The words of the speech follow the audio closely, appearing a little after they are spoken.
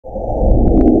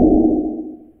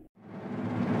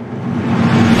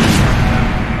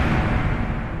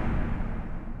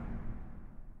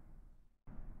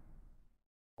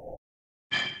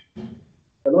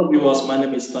my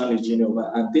name is Stanley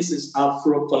Genova, and this is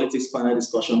Afro Politics Panel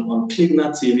Discussion on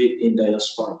Cleveland TV in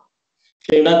Diaspora.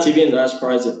 Cleveland TV in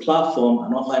Diaspora is a platform,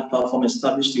 an online platform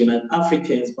established to unite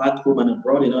Africans back home and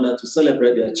abroad in order to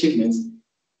celebrate their achievements.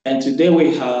 And today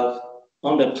we have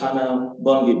on the panel,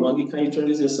 Bongi. Bongi, can you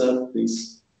introduce yourself,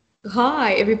 please?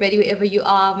 Hi, everybody, wherever you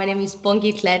are. My name is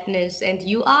Bongi Gladness, and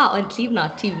you are on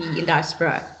Cleveland TV in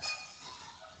Diaspora.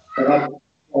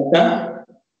 Okay.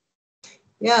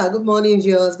 Yeah, good morning,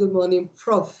 viewers. Good morning,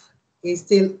 Prof. Is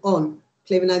still on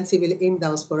Cleveland TV in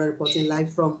Diaspora, reporting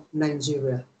live from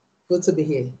Nigeria. Good to be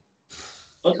here.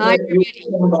 Okay, hi,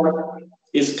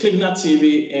 it's Cleveland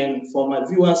TV, and for my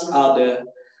viewers out there,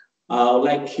 I would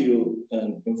like to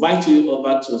invite you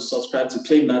over to subscribe to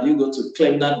Cleveland. You go to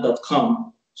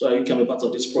cleveland.com so you can be part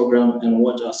of this program and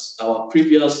watch our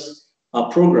previous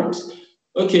programs.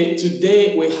 Okay,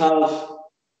 today we have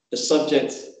a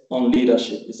subject on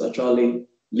leadership. It's actually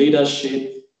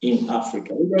leadership in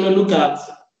Africa. We're going to look at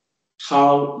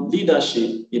how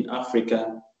leadership in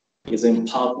Africa is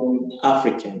empowering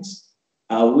Africans.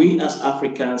 Are we as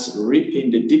Africans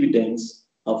reaping the dividends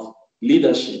of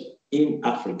leadership in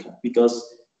Africa?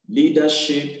 Because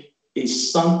leadership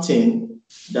is something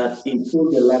that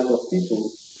improves the life of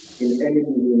people in any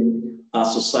given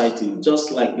society.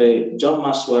 Just like John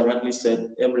Maxwell rightly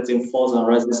said, everything falls and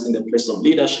rises in the place of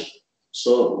leadership.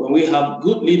 So when we have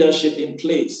good leadership in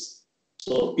place,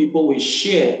 so people will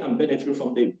share and benefit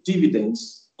from the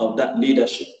dividends of that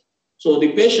leadership. So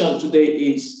the question today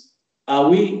is, are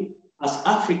we as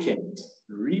Africans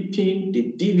reaping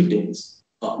the dividends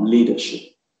of leadership?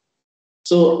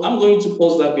 So I'm going to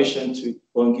pose that question to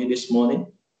Bongi this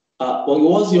morning. Bongi,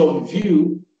 what's your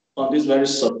view on this very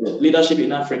subject, leadership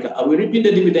in Africa? Are we reaping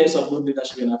the dividends of good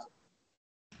leadership in Africa?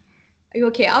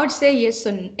 Okay, I would say yes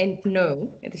and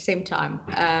no at the same time.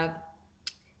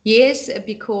 Yes,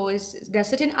 because there are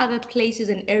certain other places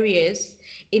and areas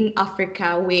in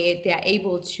Africa where they are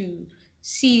able to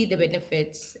see the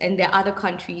benefits, and there are other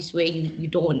countries where you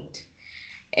don't.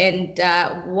 And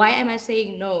why am I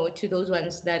saying no to those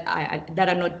ones that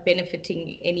are not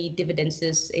benefiting any dividends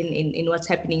in what's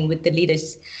happening with the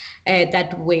leaders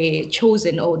that were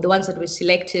chosen, or the ones that were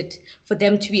selected for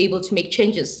them to be able to make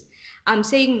changes? I'm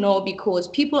saying no because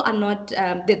people are not,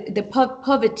 the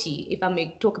poverty, if I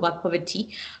may talk about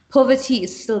poverty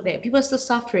is still there. People are still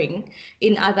suffering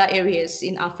in other areas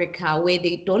in Africa where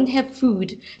they don't have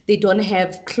food, they don't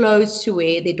have clothes to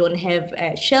wear, they don't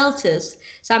have shelters.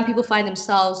 Some people find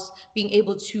themselves being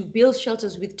able to build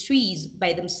shelters with trees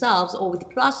by themselves or with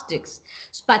plastics,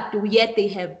 but yet they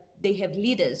have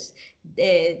leaders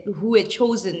who are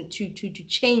chosen to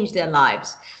change their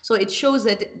lives. So it shows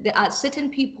that there are certain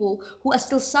people who are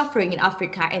still suffering in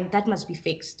Africa, and that must be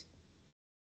fixed.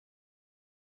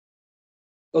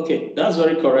 Okay, that's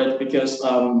very correct, because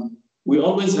we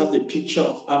always have the picture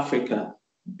of Africa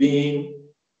being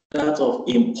that of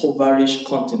impoverished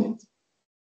continent.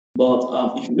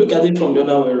 But if you look at it from the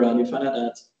other way around, you find out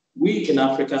that we in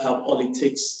Africa have all it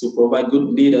takes to provide good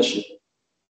leadership.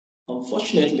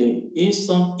 Unfortunately, in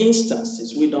some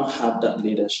instances, we don't have that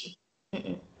leadership.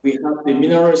 We have the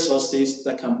mineral resources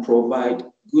that can provide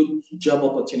good job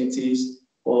opportunities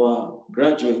for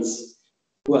graduates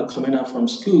who are coming out from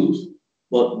schools,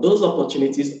 but those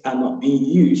opportunities are not being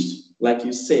used. Like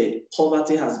you said,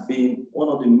 poverty has been one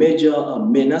of the major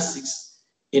menaces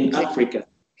in Africa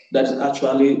that is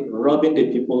actually robbing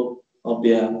the people of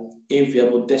their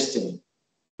enviable destiny.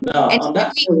 Now,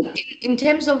 in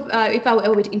terms of, if I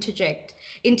would interject,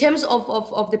 in terms of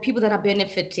the people that are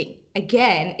benefiting,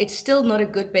 again, it's still not a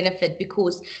good benefit,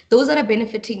 because those that are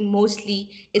benefiting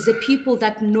mostly is the people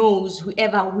that knows who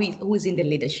is in the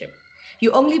leadership.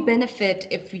 You only benefit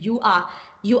if you are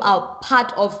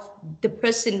part of the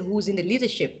person who's in the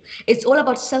leadership. It's all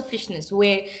about selfishness,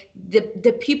 where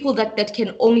the people that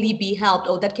can only be helped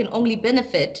or that can only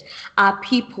benefit are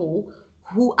people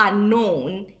who are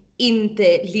known in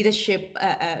the leadership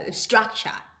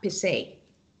structure per se.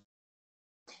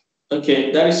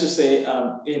 Okay, that is to say,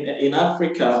 in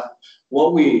Africa,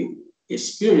 what we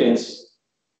experience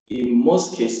in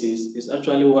most cases is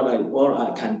actually what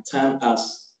I can term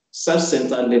as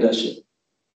self-centered leadership.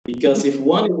 Because if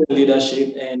one is in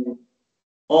leadership and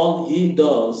all he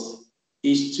does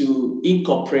is to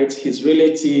incorporate his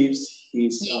relatives,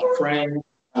 his friends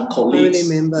and colleagues,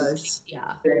 family members,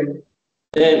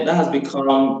 then that has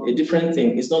become a different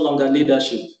thing. It's no longer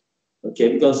leadership,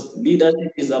 okay? Because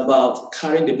leadership is about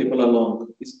carrying the people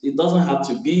along. It doesn't have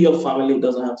to be your family. It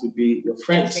doesn't have to be your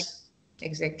friends.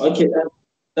 Exactly. Okay,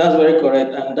 that's very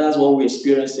correct. And that's what we're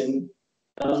experiencing.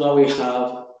 That's why we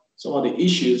have some of the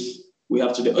issues we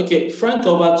have today. Okay, Frank,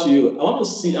 over to you. I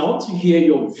want to hear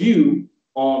your view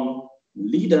on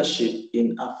leadership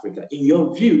in Africa. In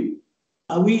your view,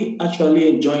 are we actually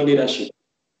enjoying leadership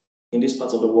in this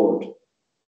part of the world?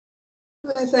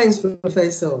 Well, thanks,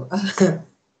 Professor.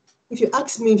 If you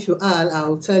ask me if you are,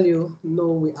 I'll tell you,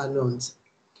 no, we are not.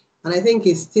 And I think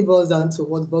it still boils down to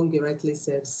what Bongi rightly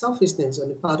said, selfishness on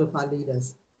the part of our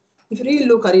leaders. If you really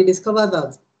look at it, discover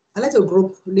that I like to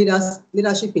group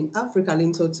leadership in Africa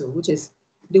into two, which is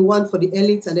the one for the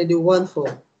elites and then the one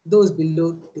for those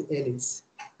below the elites.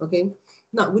 Okay.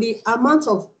 Now, with the amount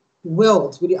of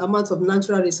wealth, with the amount of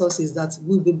natural resources that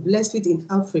we'll be blessed with in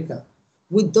Africa,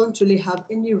 we don't really have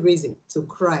any reason to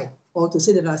cry or to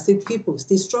say that there are still people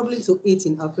still struggling to eat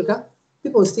in Africa,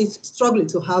 people still struggling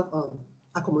to have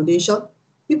accommodation,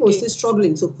 people still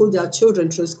struggling to put their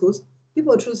children through schools,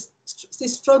 people still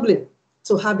struggling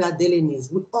to have their daily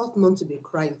needs. We ought not to be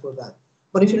crying for that.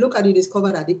 But if you look at it,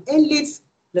 discover that the elites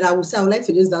that I would like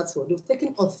to use that word, they've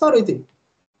taken authority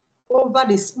over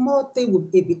the small thing we'll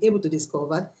be able to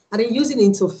discover and then using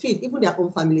it to feed even their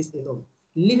own families alone,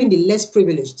 leaving the less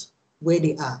privileged where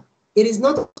they are. It is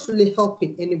not really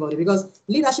helping anybody because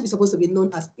leadership is supposed to be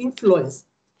known as influence,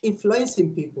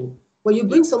 influencing people. When you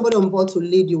bring somebody on board to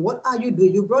lead you, what are you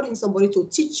doing? You brought in somebody to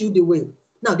teach you the way.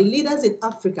 Now, the leaders in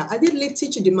Africa, are they really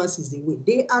teaching the masses the way?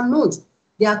 They are not.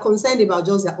 They are concerned about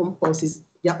just their own purses,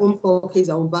 their own pockets,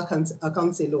 their own bank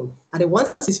accounts alone. And then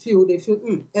once it's filled, they feel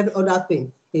every other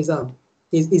thing is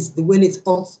the way it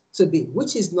ought to be,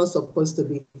 which is not supposed to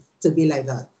be like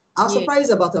that. I was surprised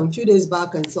about a few days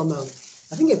back and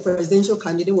I think a presidential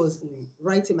candidate was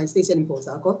right in my station in Port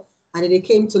Harcourt, and then they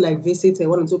came to visit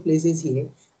one or two places here.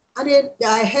 And then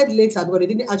I heard later, because they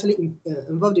didn't actually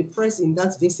involve the press in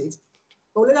that visit,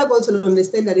 but later got to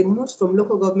understand that they moved from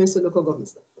local governments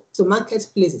to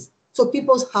marketplaces, to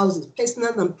people's houses,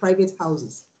 personal and private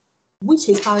houses, which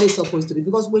is how it's supposed to be.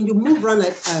 Because when you move around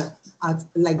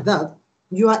like that,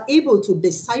 you are able to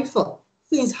decipher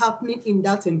things happening in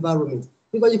that environment.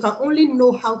 Because you can only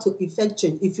know how to effect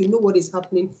change if you know what is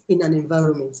happening in an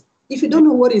environment. If you don't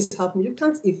know what is happening, you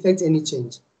can't effect any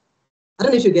change. I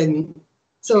don't know if you get me.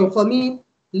 So for me,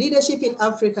 leadership in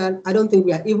Africa, I don't think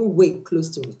we are even way close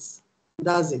to it.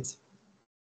 That's it.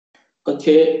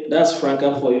 Okay, that's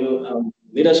Franca for you.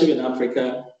 Leadership in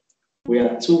Africa, we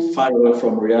are too far away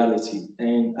from reality.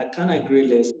 And I can't agree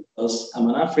less because I'm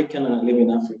an African and I live in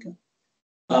Africa.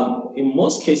 In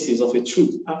most cases of a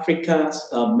truth, Africa's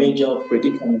major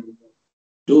predicament,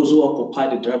 those who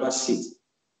occupy the driver's seat,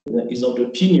 is of the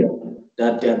opinion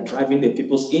that they are driving the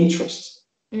people's interests.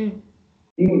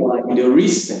 Meanwhile, in the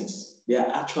recent, they are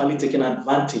actually taking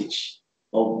advantage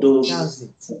of those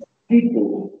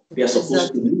people they are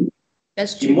supposed to lead.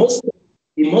 That's true.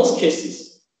 In most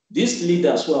cases, these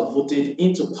leaders who are voted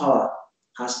into power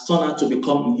has turned out to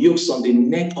become yokes on the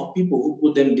neck of people who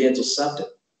put them there to serve them.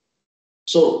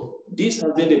 So this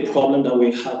has been the problem that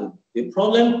we're having. The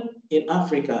problem in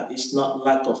Africa is not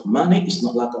lack of money, it's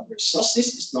not lack of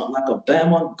resources, it's not lack of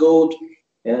diamond, gold,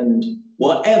 and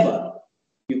whatever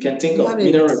you can think of.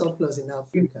 Surplus in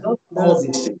Africa.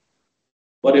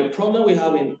 But the problem we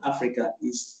have in Africa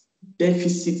is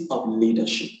deficit of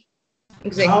leadership.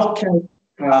 Exactly. How can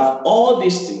we have all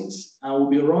these things and we'll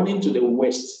be running to the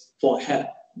West for help?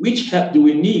 Which help do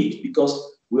we need?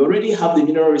 Because we already have the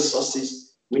mineral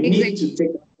resources. We need to take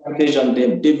advantage of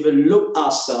them, develop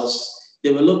ourselves,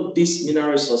 develop these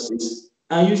mineral resources,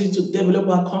 and use it to develop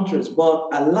our countries. But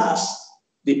alas,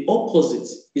 the opposite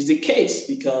is the case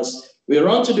because we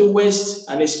run to the West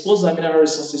and expose our mineral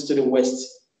resources to the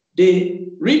West. They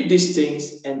read these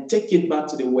things and take it back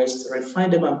to the West, refine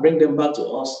them and bring them back to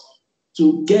us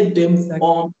to get them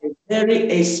on a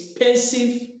very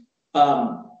expensive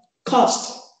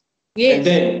cost. Yes. And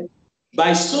then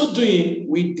by so doing,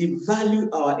 we devalue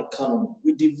our economy,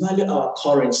 we devalue our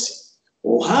currency.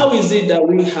 Well, how is it that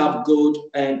we have gold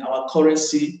and our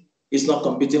currency is not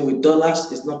competing with dollars,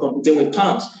 it's not competing with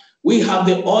pounds? We have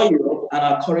the oil and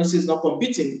our currency is not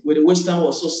competing with the Western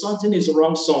world. So something is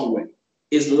wrong somewhere.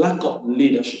 It's lack of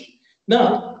leadership.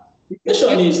 Now, the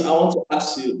question is, I want to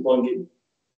ask you, Bongi,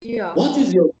 what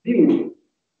is your view?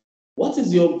 What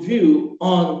is your view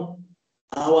on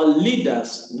our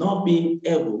leaders not being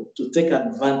able to take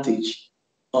advantage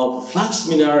of vast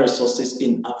mineral resources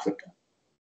in Africa?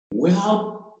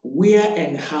 Well, where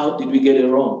and how did we get it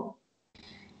wrong?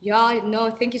 Yeah,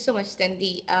 no, thank you so much,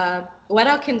 Stanley. What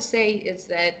I can say is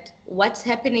that what's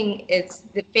happening is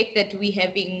the fact that we're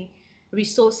having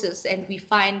resources and we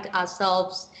find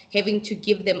ourselves having to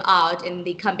give them out and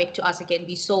they come back to us again,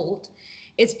 be sold.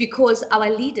 It's because our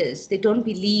leaders, they don't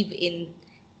believe in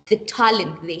the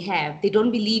talent they have. They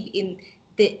don't believe in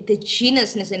the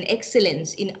geniusness and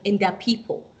excellence in their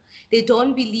people. They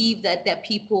don't believe that their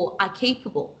people are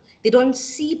capable. They don't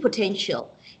see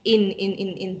potential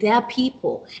in their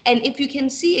people. And if you can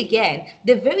see again,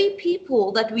 the very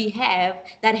people that we have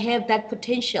that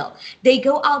potential, they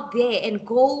go out there and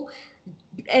go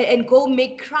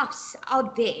make crafts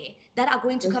out there that are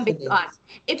going to come back to us.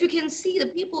 If you can see the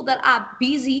people that are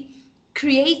busy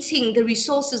creating the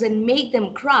resources and make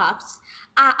them crafts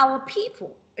are our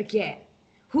people again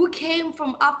who come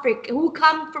from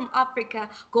Africa,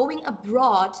 going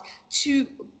abroad to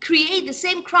create the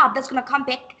same craft that's going to come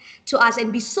back to us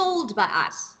and be sold by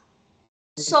us.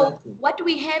 So what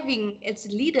we're having is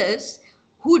leaders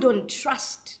who don't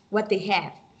trust what they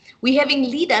have. We're having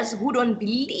leaders who don't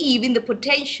believe in the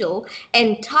potential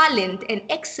and talent and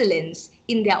excellence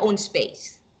in their own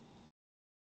space.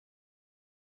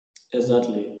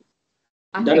 Exactly.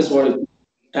 That is what it is.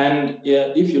 And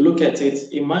yeah, if you look at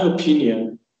it, in my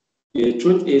opinion, the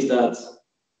truth is that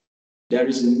there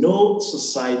is no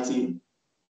society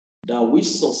that will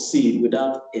succeed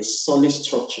without a solid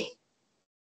structure.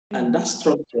 And that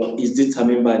structure is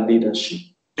determined by leadership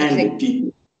and the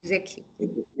people. Exactly.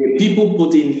 The people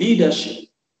put in leadership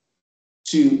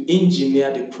to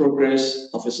engineer the progress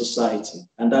of a society,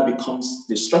 and that becomes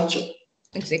the structure.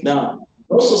 Exactly. Now,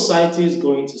 no society is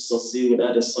going to succeed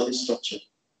without a solid structure.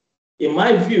 In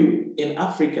my view, in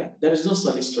Africa, there is no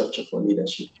solid structure for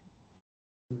leadership.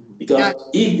 Because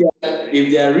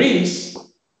if there is,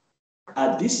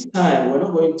 at this time, we're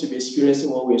not going to be experiencing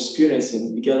what we're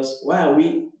experiencing, because why are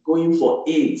we going for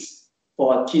aids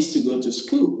for our kids to go to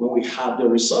school when we have the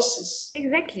resources?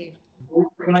 Exactly. We're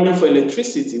crying for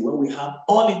electricity when we have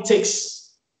all it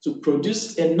takes to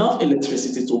produce enough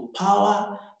electricity to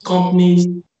power companies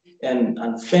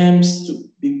and firms to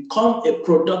become a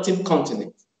productive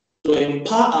continent, to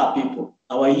empower our people,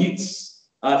 our youths,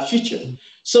 our future.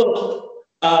 So,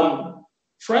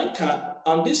 Franca,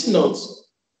 on this note,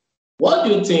 what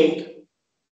do you think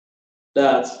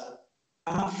that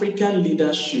African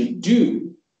leaders should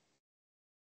do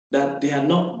that they are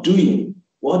not doing?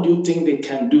 What do you think they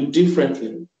can do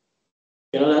differently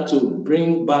in order to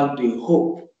bring back the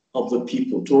hope of the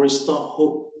people, to restore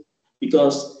hope?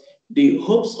 Because the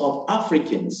hopes of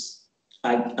Africans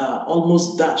are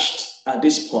almost dashed at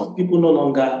this point. People no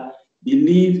longer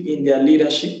believe in their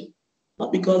leadership,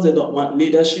 not because they don't want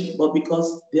leadership, but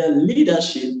because their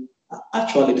leadership are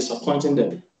actually disappointing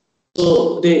them.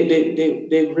 So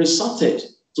they resorted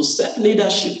to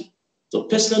self-leadership, to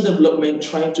personal development,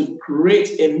 trying to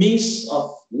create a means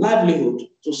of livelihood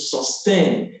to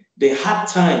sustain the hard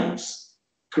times,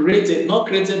 not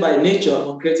created by nature,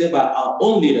 but created by our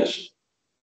own leadership.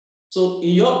 So in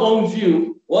your own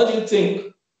view, what do you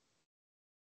think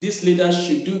these leaders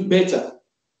should do better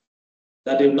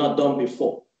that they've not done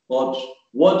before? Or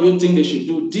what do you think they should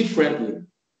do differently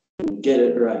to get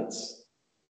it right?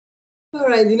 All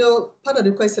right, part of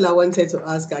the question I wanted to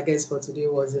ask, I guess, for today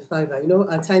was the fact that,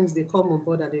 at times they come on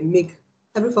board and they make,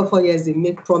 every 4 years, they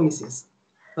make promises.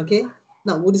 Okay?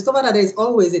 Now, we discover that there is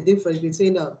always a difference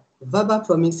between verbal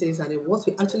promises and what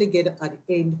we actually get at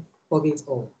the end of it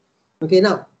all. Okay,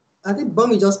 now, I think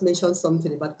Bombi just mentioned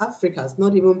something about Africans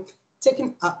not even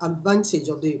taking advantage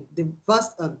of the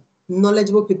vast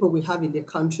knowledgeable people we have in the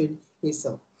country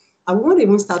itself. I want to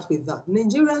even start with that.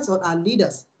 Nigerians, or our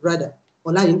leaders, rather,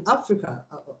 or like in Africa,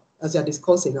 as you're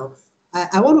discussing now,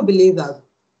 I want to believe that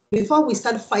before we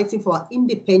start fighting for our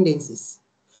independences,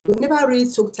 we never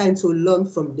really took time to learn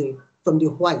from the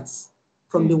whites,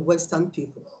 from the Western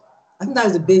people. I think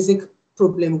that's the basic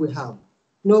problem we have.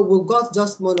 We got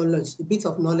just more knowledge, a bit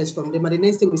of knowledge from them, and the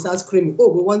next thing we start screaming, oh,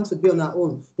 we want to be on our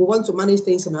own. We want to manage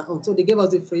things on our own. So they gave us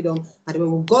the freedom, and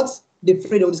when we got the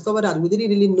freedom, we discovered that we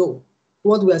didn't really know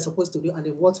what we are supposed to do and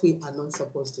then what we are not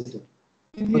supposed to do.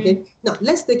 Okay, now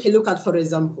let's take a look at, for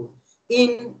example,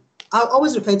 I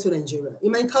always refer to Nigeria.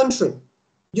 In my country,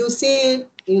 you see,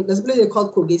 there's a place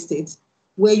called Kogi State,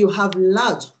 where you have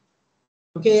large,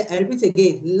 okay, I repeat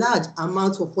again, large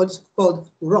amounts of what's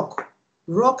called rock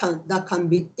that can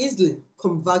be easily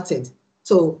converted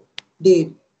to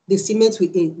the cement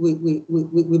the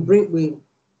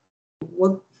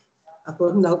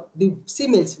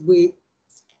cement we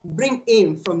bring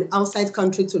in from the outside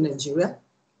country to Nigeria.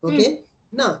 Okay.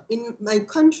 Now, in my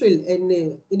country,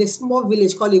 in a small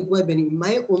village called Igweben, in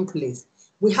my own place,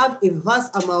 we have a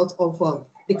vast amount of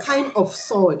the kind of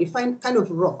soil, the kind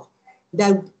of rock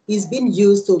that is being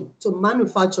used to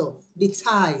manufacture the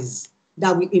ties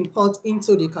that we import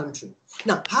into the country.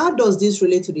 Now, how does this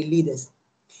relate to the leaders?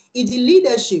 If the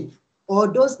leadership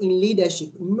or those in leadership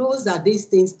knows that these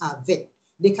things are there,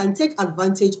 they can take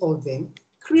advantage of them,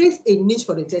 create a niche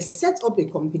for themselves, set up a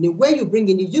company where you bring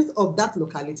in the youth of that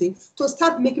locality to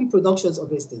start making productions of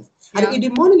these things. And if the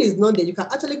money is not there, you can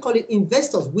actually call it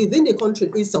investors within the country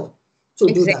itself to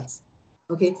do that.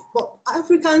 Okay, but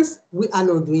Africans, we are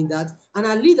not doing that. And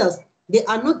our leaders, they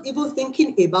are not even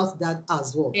thinking about that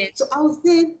as well. Yes. So I would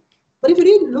say, but if you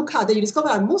really look at it, you discover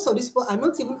that most of these people are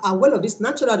not even aware of these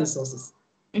natural resources.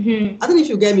 I don't know if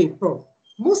you get me, Prof.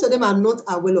 Most of them are not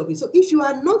aware of it. So if you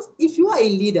are a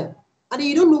leader and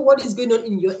you don't know what is going on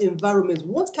in your environment,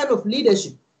 what kind of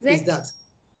leadership is that?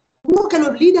 What kind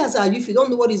of leaders are you if you don't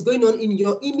know what is going on in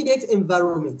your immediate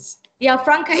environment? Yeah,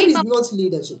 Franca, that is not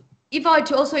leadership. If I were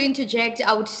to also interject,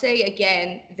 I would say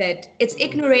again that it's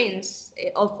ignorance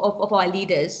of our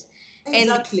leaders.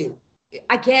 Exactly. And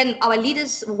again, our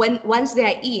leaders, once they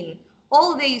are in,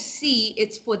 all they see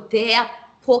it's for their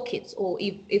pockets, or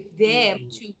if them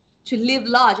to live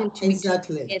large and to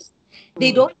exactly. Yes,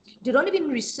 they don't even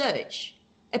research.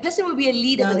 A person will be a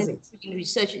leader, but then in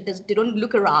research, they don't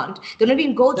look around. They don't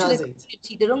even go to the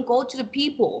community. They don't go to the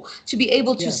people to be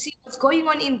able to see what's going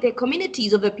on in their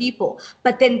communities of the people.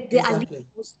 But then they are leading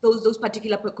those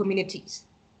particular communities.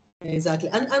 Exactly.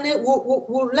 And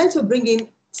we'll like to bring in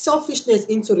selfishness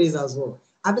into this as well.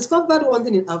 I've discovered one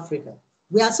thing in Africa.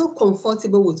 We are so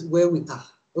comfortable with where we are.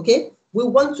 Okay? We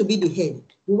want to be the head.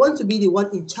 We want to be the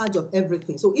one in charge of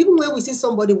everything. So even when we see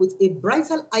somebody with a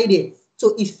brighter idea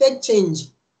to effect change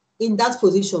in that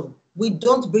position, we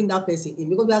don't bring that person in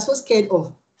because we are so scared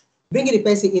of bringing the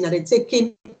person in and then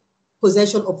taking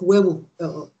possession of where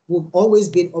we've always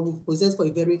been or we've possessed for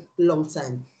a very long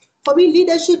time. For me,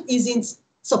 leadership isn't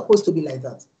supposed to be like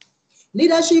that.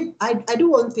 Leadership, I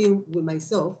do one thing with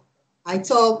myself. I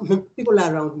tell people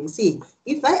around me, see,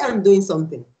 if I am doing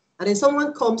something and then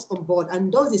someone comes on board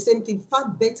and does the same thing far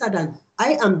better than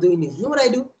I am doing it, you know what I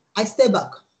do? I step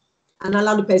back and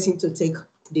allow the person to take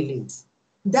the lead.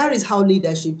 That is how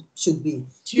leadership should be.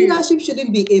 True. Leadership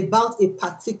shouldn't be about a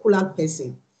particular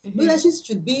person. Leadership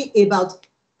should be about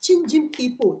changing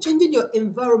people, changing your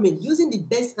environment, using the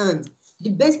best hands, the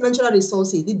best natural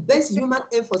resources, the best human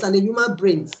efforts and the human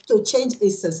brain to change a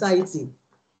society.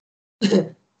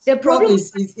 The problem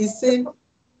is saying.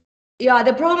 Yeah,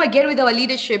 the problem again with our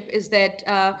leadership is that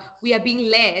we are being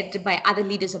led by other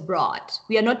leaders abroad.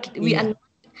 We are not.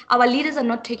 Our leaders are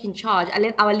not taking charge.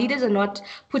 Our leaders are not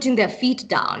putting their feet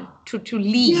down to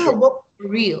lead. Yeah, but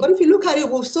real. But if you look at it,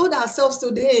 we've sold ourselves to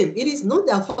them. It is not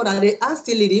their fault that they are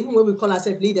still leading. Even when we call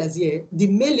ourselves leaders here, the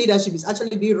main leadership is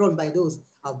actually being run by those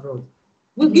abroad.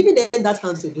 We've given them that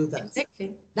hand to do that.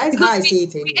 Exactly. That's how I see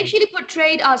it. We actually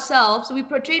portrayed ourselves. We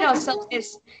portrayed ourselves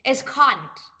as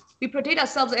can't. We portrayed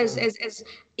ourselves as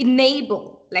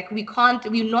enable. Like we can't.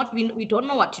 We don't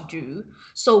know what to do.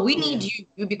 So we need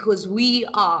you because we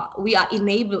are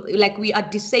enabled. Like we are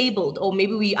disabled, or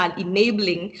maybe we are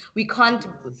enabling. We can't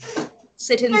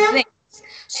certain things.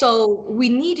 So we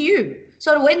need you.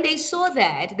 So when they saw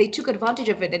that, they took advantage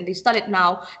of it and they started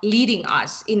now leading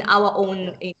us in our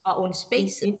own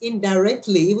space.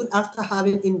 Indirectly, even after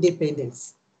having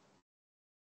independence.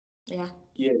 Yeah.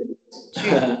 Yeah.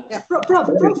 Yeah. Prof,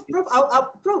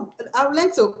 I would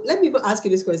like to let me ask you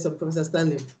this question, Professor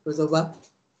Stanley, Professor Oba.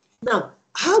 Now,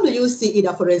 how do you see it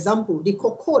that, for example, the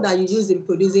cocoa that you use in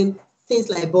producing things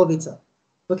like Bovita,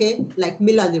 okay, like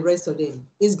Miller and the rest of them,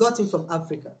 is gotten from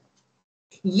Africa?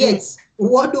 Yet,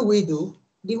 what do?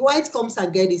 The white comes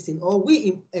and get this in, or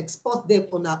we export them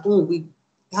on our own. We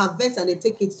harvest and they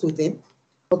take it to them.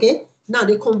 Okay. Now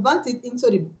they convert it into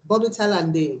the Bovita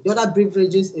and the other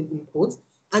beverages in imports,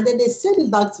 and then they send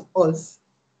it back to us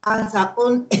at our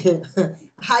own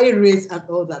high rates and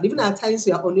all that. Even at times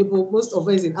we are unable, most of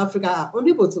us in Africa are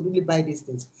unable to really buy these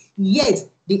things. Yet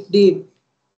the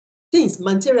things,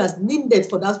 materials needed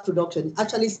for that production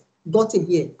actually gotten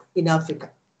here in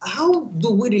Africa. How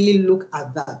do we really look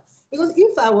at that? Because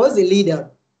if I was a leader,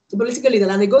 a political leader,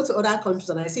 and I go to other countries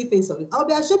and I see things of it, I'll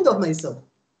be ashamed of myself.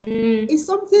 It's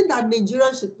something that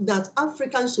Nigerians that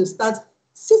Africans should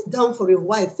sit down for a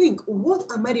while, think,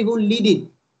 what am I even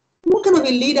leading? What kind of a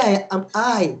leader am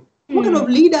I? What kind of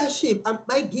leadership am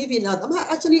I giving out? Am I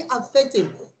actually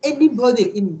affecting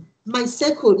anybody in my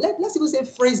circle? Let's even say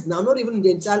friends now, not even in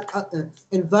the entire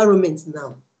environment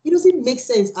now. It doesn't make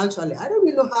sense, actually. I don't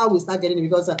really know how we start getting it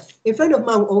because a friend of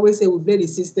mine will always say we blame the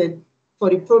system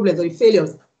for the problems or the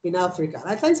failures in Africa.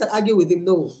 And I try to argue with him,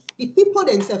 no. The people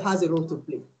themselves has a role to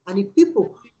play. And the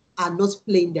people are not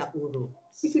playing their own role.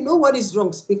 If you know what is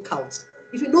wrong, speak out.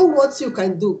 If you know what you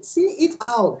can do, see it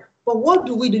out. But what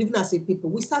do even as a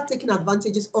people? We start taking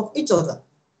advantages of each other.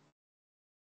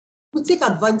 We take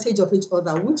advantage of each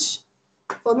other, which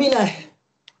for me, like,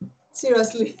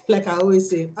 seriously, like I always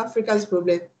say, Africa's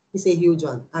problem It's a huge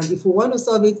one. And if we want to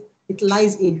solve it, it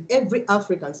lies in every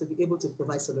African to be able to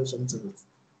provide solutions to it.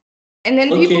 And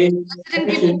then Okay. certain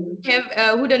people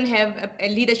who don't have a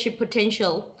leadership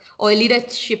potential or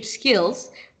leadership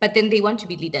skills, but then they want to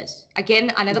be leaders.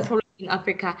 Again, another problem in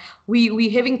Africa, we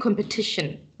having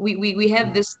competition. We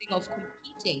have this thing of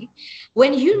competing.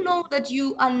 When you know that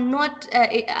you are not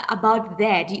about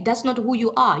that, that's not who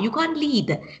you are. You can't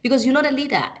lead because you're not a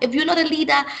leader. If you're not a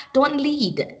leader, don't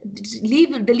lead.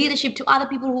 Leave the leadership to other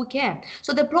people who can.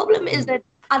 So the problem is that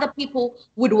other people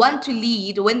would want to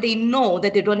lead when they know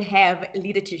that they don't have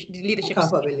leadership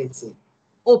Capability.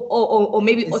 or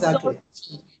maybe Exactly.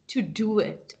 authority to do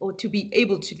it or to be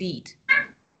able to lead.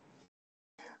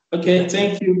 Okay,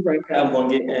 thank you, Frank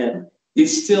Abonge. And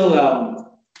it's still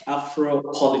Afro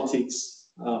politics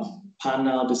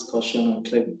panel discussion on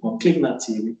ClickNet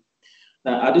TV.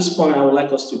 At this point, I would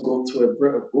like us to go for a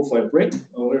break.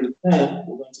 When we return,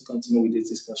 we're going to continue with this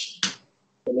discussion.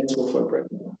 So let's go for a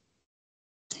break now.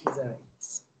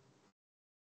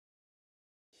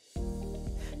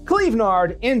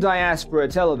 Clevenard in Diaspora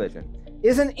Television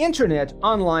is an internet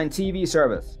online TV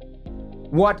service.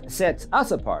 What sets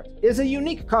us apart is a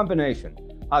unique combination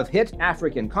of hit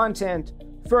African content,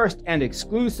 first and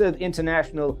exclusive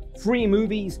international free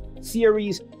movies,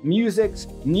 series, musics,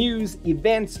 news,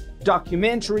 events,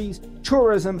 documentaries,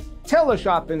 tourism,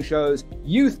 teleshopping shows,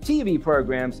 youth TV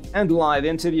programs, and live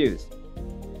interviews.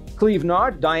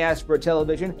 Clevenard Diaspora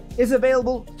Television is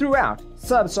available throughout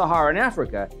sub-Saharan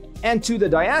Africa and to the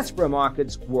diaspora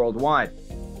markets worldwide.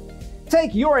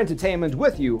 Take your entertainment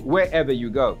with you wherever you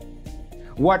go.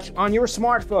 Watch on your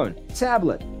smartphone,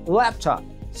 tablet, laptop,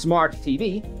 smart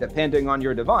TV, depending on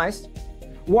your device.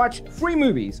 Watch free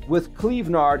movies with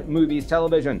Clevenard Movies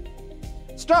Television.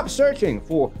 Stop searching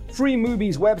for free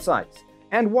movies websites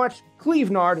and watch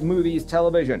Clevenard Movies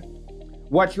Television.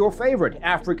 Watch your favorite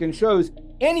African shows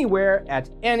anywhere at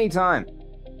any time.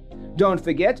 Don't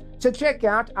forget to check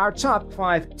out our top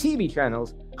 5 TV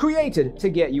channels created to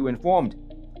get you informed.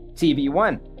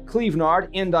 TV1, Clevenard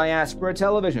in Diaspora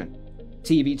Television.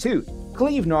 TV2,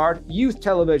 Clevenard Youth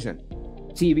Television.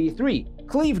 TV3,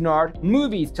 Clevenard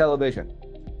Movies Television.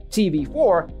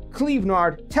 TV4,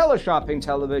 Clevenard Teleshopping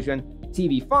Television.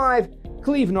 TV5,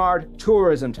 Clevenard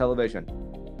Tourism Television.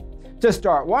 To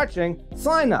start watching,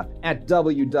 sign up at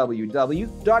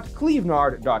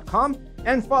www.clevenard.com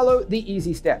and follow the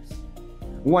easy steps.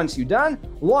 Once you're done,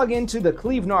 log into the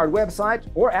Clevenard website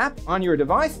or app on your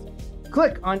device,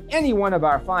 click on any one of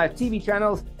our 5 TV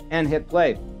channels, and hit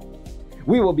play.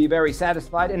 We will be very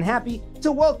satisfied and happy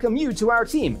to welcome you to our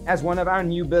team as one of our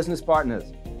new business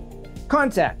partners.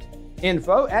 Contact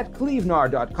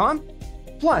info@clevenard.com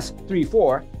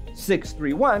 +34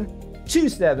 631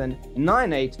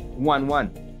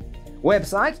 279811.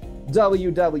 Website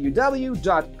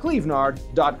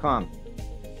www.clevenard.com.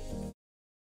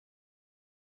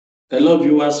 Hello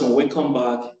viewers and welcome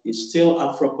back. It's still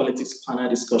Afro Politics panel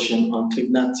discussion on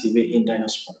ClickNet TV in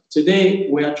Diaspora. Today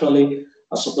we actually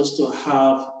are supposed to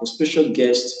have a special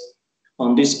guest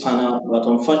on this panel, but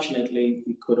unfortunately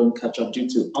he couldn't catch up due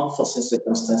to unforeseen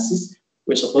circumstances.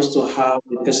 We're supposed to have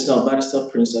the person of Barrister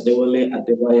Prince Adewale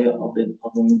Adebayo of the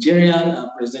Nigerian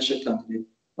presidential candidate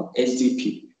of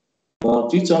SDP. But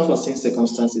due to unforeseen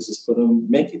circumstances, he couldn't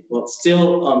make it. But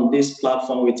still on this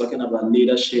platform, we're talking about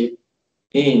leadership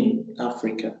in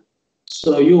Africa.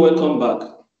 So you're welcome back.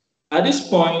 At this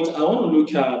point, I want to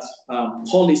look at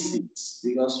policies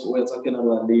because we're talking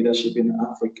about leadership in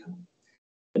Africa.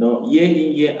 You know, year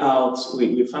in, year out,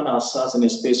 we find ourselves in a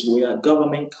space where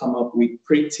government come up with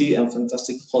pretty and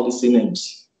fantastic policy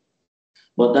names.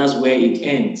 But that's where it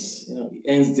ends. You know, it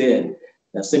ends there.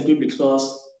 That's simply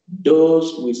because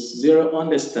those with zero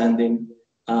understanding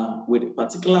with a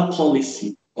particular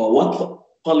policy or what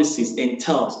policies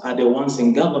entails are the ones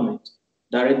in government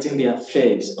directing the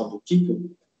affairs of the people.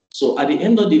 So at the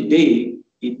end of the day,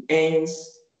 it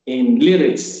ends in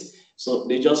lyrics. So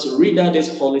they just read out these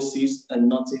policies and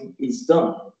nothing is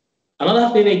done. Another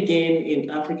thing again in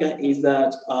Africa is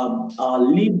that our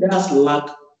leaders lack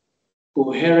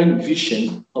coherent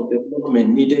vision of the development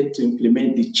needed to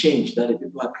implement the change that the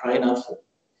people are crying out for.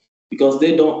 Because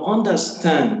they don't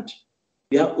understand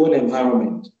their own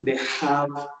environment. They have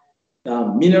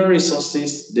mineral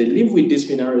resources, they live with these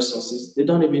mineral resources, they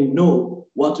don't even know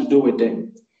what to do with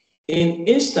them. In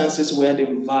instances where they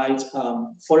invite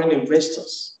foreign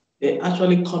investors, they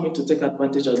actually come in to take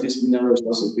advantage of these mineral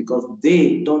resources because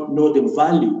they don't know the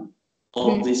value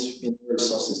of these mineral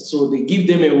resources. So they give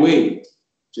them away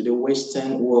to the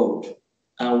Western world,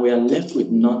 and we are left with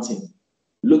nothing,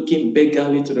 looking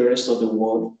beggarly to the rest of the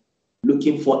world,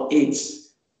 looking for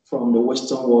aids from the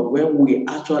Western world when we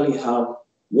actually have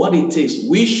what it takes.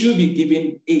 We should be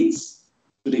giving aid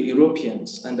to the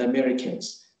Europeans and the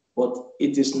Americans, but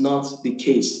it is not the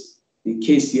case. The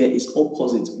case here is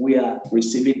opposite. We are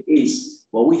receiving aid,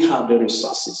 but we have the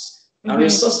resources. And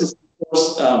resources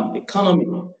plus economy,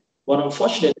 but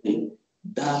unfortunately,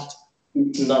 that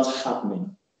is not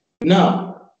happening.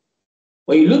 Now,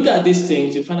 when you look at these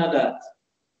things, you find out that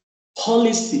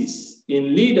policies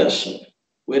in leadership,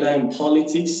 whether in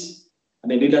politics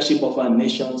and the leadership of our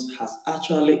nations, has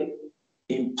actually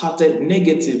impacted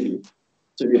negatively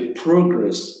to the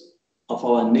progress of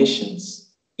our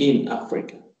nations in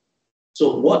Africa.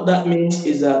 So what that means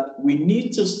is that we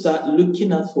need to start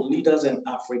looking at for leaders in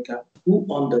Africa who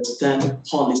understand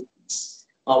policies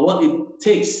and what it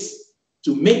takes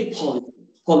to make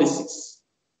policies,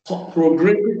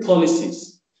 progressive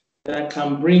policies that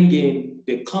can bring in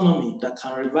the economy, that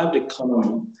can revive the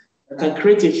economy, that can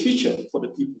create a future for the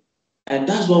people. And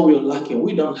that's what we're lacking.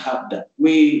 We don't have that.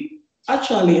 We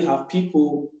actually have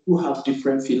people who have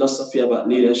different philosophy about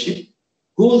leadership,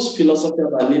 whose philosophy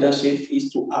about leadership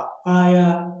is to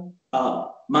acquire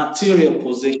material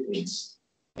possessions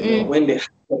when they have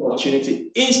the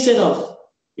opportunity, instead of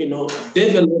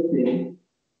developing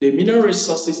the mineral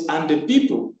resources and the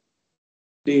people.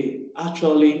 They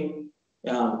actually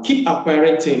keep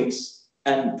acquiring things,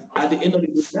 and at the end of the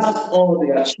day, that's all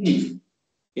they achieve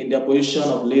in their position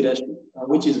of leadership,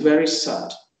 which is very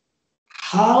sad.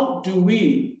 How do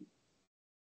we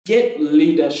get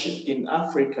leadership in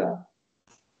Africa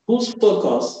whose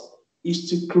focus is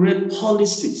to create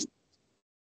policies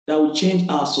that will change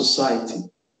our society,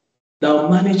 that will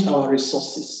manage our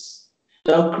resources,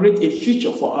 that will create a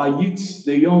future for our youth,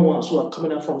 the young ones who are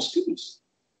coming out from schools,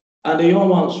 and the young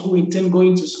ones who intend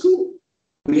going to school?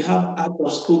 We have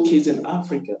out-of-school kids in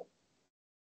Africa.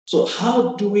 So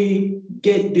how do we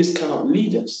get this kind of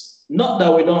leaders? Not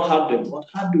that we don't have them, but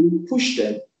how do we push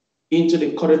them into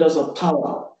the corridors of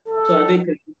power so that they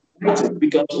can be united?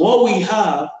 Because what we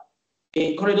have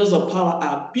in corridors of power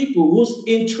are people whose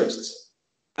interests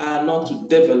are not to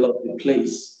develop the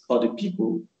place or the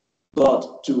people,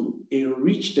 but to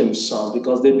enrich themselves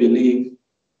because they believe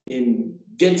in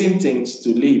getting things to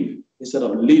live instead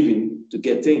of living to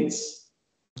get things.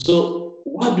 So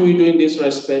what do we do in this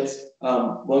respect?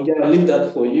 Bongi, I'll leave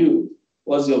that for you.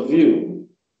 What's your view?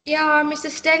 Yeah, Mr.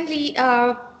 Stanley,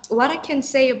 what I can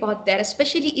say about that,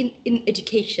 especially in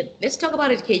education. Let's talk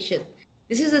about education.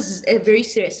 This is a very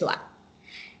serious one.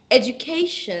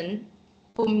 Education,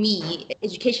 for me,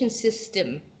 education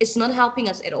system is not helping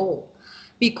us at all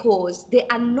because they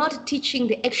are not teaching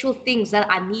the actual things that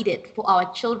are needed for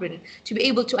our children to be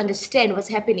able to understand what's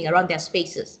happening around their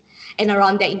spaces and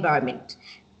around their environment.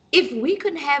 If we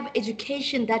can have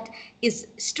education that is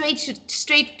straight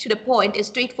to the point and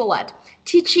straightforward,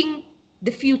 teaching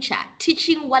the future,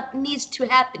 teaching what needs to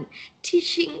happen,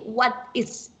 teaching what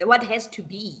has to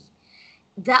be,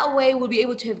 that way we'll be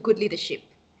able to have good leadership,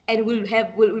 and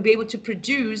we'll be able to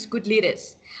produce good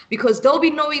leaders because they'll be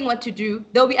knowing what to do,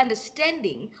 they'll be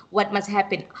understanding what must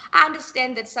happen. I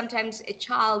understand that sometimes a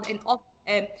child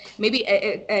and maybe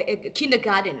a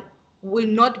kindergarten will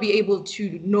not be able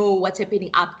to know what's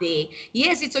happening up there.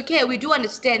 Yes, it's okay, we do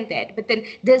understand that, but then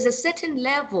there's a certain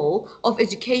level of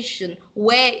education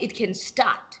where it can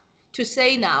start to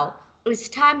say, now it's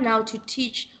time now to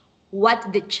teach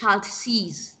what the child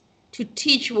sees, to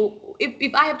teach.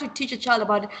 If I have to teach a child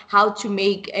about how to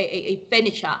make a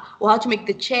furniture or how to make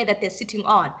the chair that they're sitting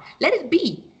on, let it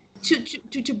be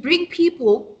to bring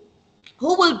people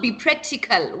who will be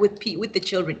practical with the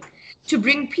children, to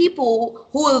bring people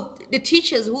the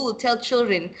teachers who will tell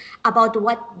children about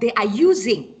what they are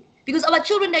using, because our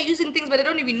children are using things but they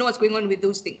don't even know what's going on with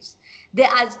those things. They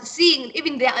are seeing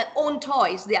even their own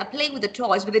toys, they are playing with the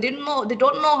toys, but they don't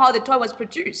know how the toy was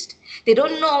produced, they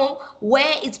don't know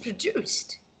where it's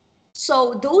produced.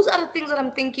 So those are the things that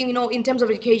I'm thinking, in terms of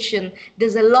education,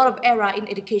 there's a lot of error in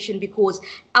education because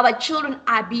our children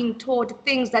are being taught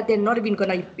things that they're not even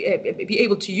going to be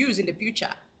able to use in the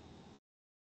future.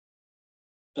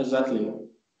 Exactly.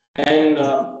 And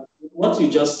what you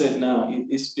just said now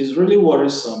is really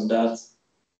worrisome that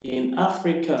in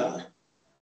Africa,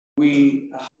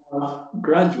 we have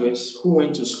graduates who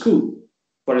went to school,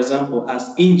 for example, as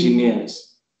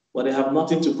engineers, but they have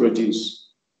nothing to produce.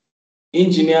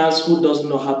 Engineers who doesn't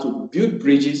know how to build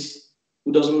bridges,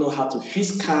 who doesn't know how to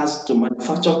fix cars, to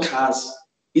manufacture cars,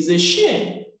 is a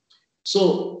shame.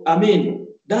 So,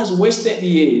 that's wasted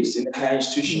years in the higher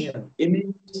institution. Yeah. It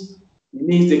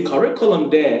means the curriculum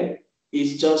there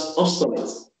is just obsolete.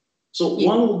 So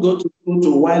one will go to school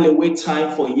to while away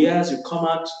time for years. You come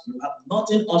out, you have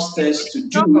nothing upstairs to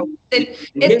No, do.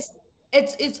 then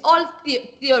it's all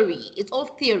theory. It's all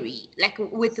theory. Like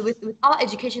with our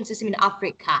education system in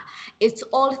Africa, it's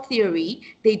all theory.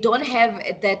 They don't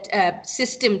have that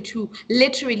system to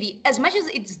literally, as much as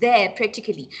it's there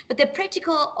practically, but the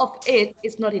practical of it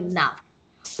is not enough.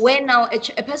 Where now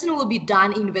a person will be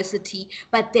done university,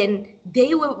 but then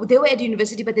they were at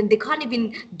university, but then they can't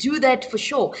even do that for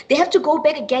sure. They have to go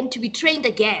back again to be trained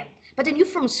again. But then you're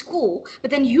from school,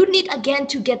 but then you need again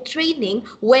to get training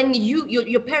when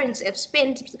your parents have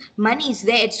spent monies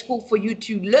there at school for you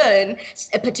to learn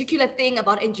a particular thing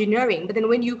about engineering. But then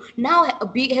when you now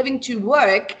be having to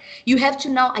work, you have to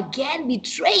now again be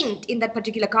trained in that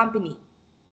particular company.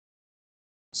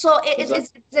 So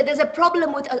there's a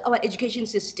problem with our education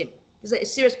system. There's a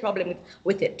serious problem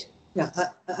with it. Yeah,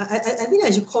 I think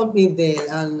I should come in there.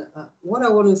 And what I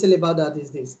want to say about that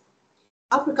is this.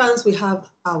 Africans, we have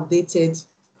outdated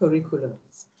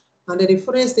curriculums. And the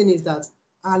first thing is that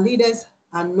our leaders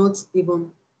are not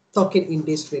even talking in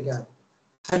this regard.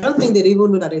 I don't think they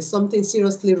even know that there's something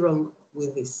seriously wrong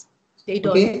with this. They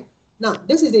don't. Okay? Now,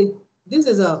 this is the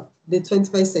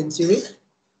 21st century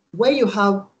where you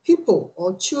have people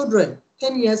or children,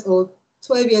 10 years old,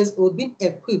 12 years old, being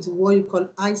equipped with what you call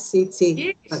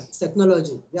ICT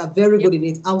technology. They are very good in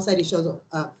it outside the shores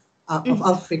of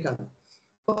Africa.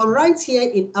 But right here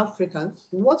in Africa,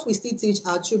 what we still teach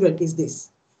our children is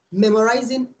this: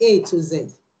 memorizing A to Z,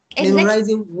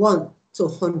 memorizing 1 to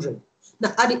 100.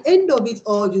 Now, at the end of it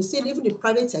all, you see even the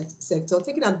private sector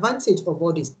taking advantage of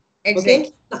all this. Exactly.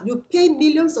 Okay? Now, you pay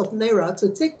millions of naira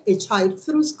to take a child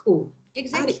through school.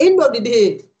 Exactly. At the end of the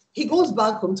day, he goes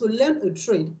back home to learn a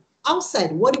trade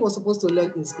outside what he was supposed to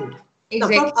learn in school.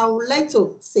 Exactly. Now, I would like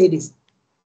to say this.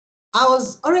 I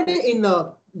was already in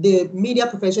the media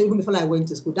profession even before I went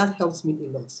to school. That helps me a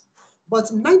lot. But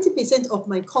 90% of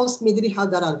my course didn't have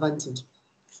that advantage.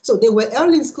 So they were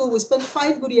early in school. We spent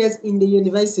 5 good years in the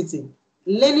university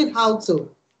learning how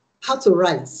to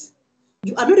write.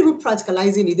 You are not even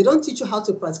practicalizing it. They don't teach you how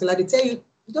to practicalize. They tell you,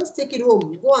 just take it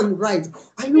home, go and write.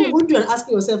 And you're wondering and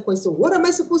asking yourself questions, what am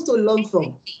I supposed to learn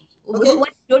from? Okay.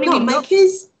 Now, my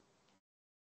case,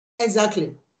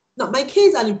 exactly. Now, my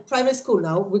kids are in private school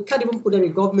now. We can't even put them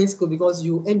in government school because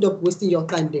you end up wasting your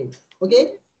time there.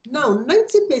 Okay? Now,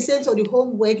 90% of the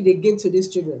homework they give to these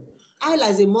children, I,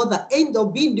 as a mother, end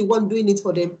up being the one doing it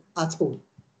for them at home.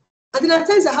 And then at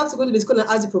times I have to go to the school and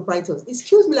ask the proprietors,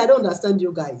 excuse me, I don't understand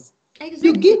you guys. Exactly.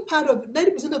 You give part of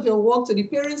 90% of your work to the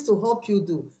parents to help you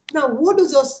do. Now, what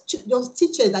does your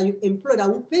teachers that you employ that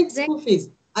will pay school fees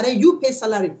and then you pay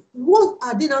salary? What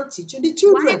are they now teaching the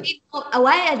children?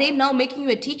 Why are they now making you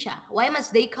a teacher? Why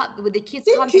must they cut with the kids?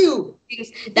 Thank you.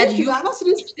 Things that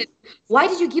why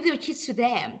did you give your kids to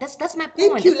them? That's my point.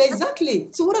 Thank you. Exactly.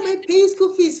 So what am I paying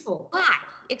school fees for? Why?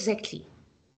 Exactly.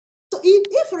 So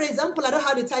if, for example, I don't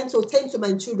have the time to attend to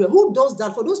my children, who does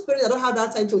that? For those parents that don't have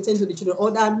that time to attend to the children,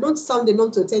 or that are not sound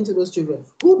enough to attend to those children,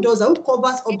 who does that? Who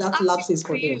covers up that lapses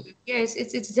for them? Yes,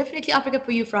 it's definitely Africa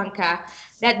for you, Franca.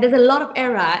 That there's a lot of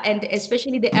error, and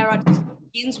especially the error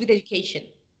begins with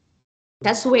education.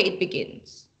 That's where it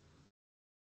begins.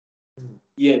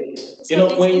 Yeah,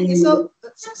 sorry,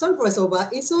 Professor Oba,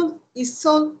 it's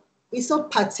so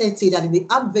pathetic that in the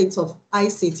advent of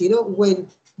ICT,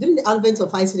 during the advent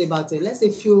of ICT about let's say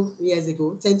a few years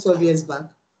ago, 10, 12 years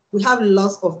back, we have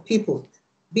lots of people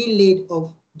being laid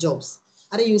off jobs.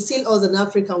 And then you see us in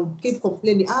Africa who keep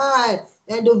complaining, and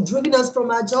they've driven us from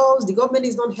our jobs, the government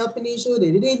is not helping issue,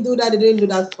 they didn't do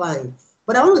that, fine.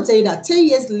 But I want to tell you that 10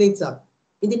 years later,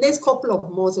 in the next couple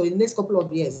of months or in the next couple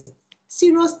of years,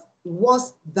 serious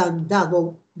worse than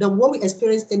what we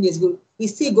experienced 10 years ago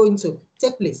is still going to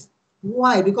take place.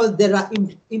 Why? Because there are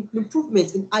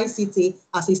improvements in ICT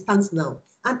as it stands now.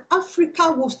 And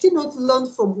Africa will still not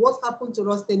learn from what happened to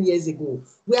us 10 years ago.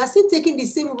 We are still taking the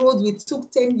same road we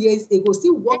took 10 years ago,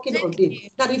 still working on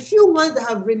it. Now, the few ones that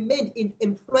have remained in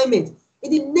employment,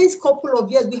 in the next couple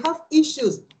of years, we have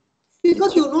issues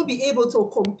because you will not be able to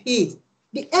compete.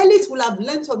 The elites will have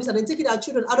learned of this and then taken their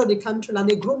children out of the country and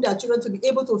they groom their children to be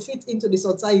able to fit into the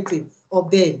society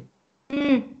of them.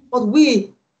 But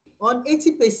we, on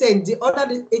 80%, the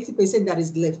other 80% that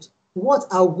is left, what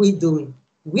are we doing?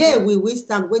 Where will we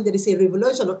stand when there is a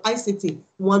revolution of ICT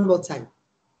one more time?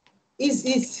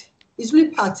 It's really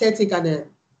pathetic, and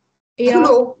I don't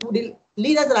know, the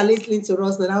leaders that are listening to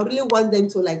us, and I really want them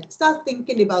to start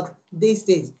thinking about these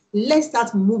things. Let's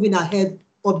start moving ahead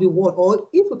of the world, or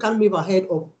if we can move ahead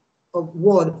of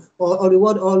world or the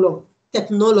world all of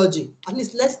technology. At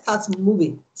least let's start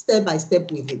moving step by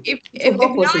step with it. It will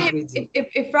help us a great deal.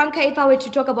 If Franca, if I were to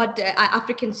talk about the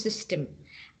African system,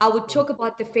 I would talk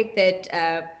about the fact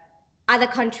that other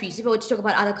countries, if I were to talk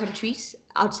about other countries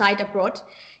outside abroad,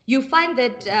 you find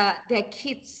that their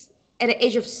kids at the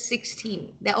age of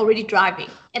 16, they're already driving.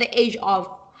 At the age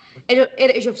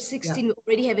of 16, we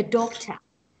already have a doctor.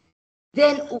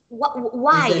 Then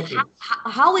why? Exactly.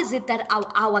 How is it that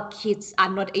our kids are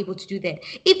not able to do that?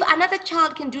 If another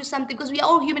child can do something, because we are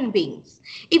all human beings,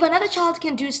 if another child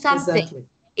can do something Exactly.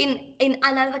 in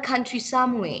another country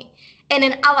somewhere, and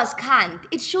then ours can't,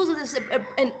 it shows that there's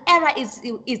an error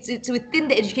it's within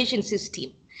the education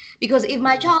system. Because if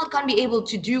my child can't be able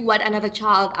to do what another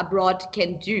child abroad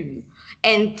can do,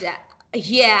 and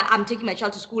here I'm taking my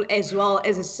child to school as well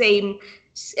as the same,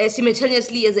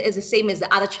 simultaneously as the same as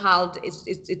the other child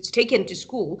it's taken to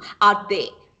school out there,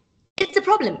 it's a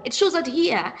problem. It shows that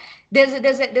here there's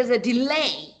a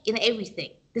delay in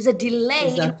everything. There's a delay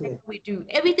in Exactly. what we do.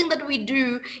 Everything that we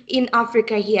do in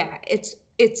Africa here,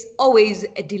 it's always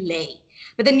a delay.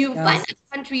 But then you find Yes. that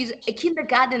countries, a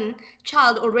kindergarten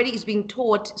child already is being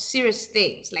taught serious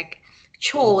things like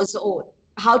chores or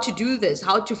how to do this,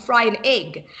 how to fry an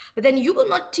egg. But then you will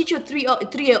not teach your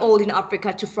 3-year-old in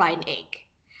Africa to fry an egg.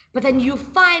 But then you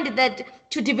find that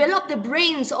to develop the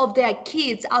brains of their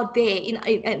kids out there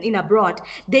in abroad,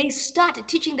 they start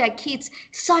teaching their kids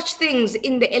such things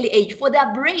in the early age for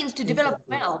their brains to develop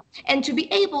Exactly. well and to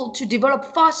be able to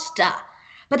develop faster.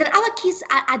 But then our kids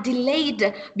are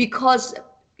delayed because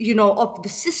of the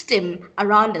system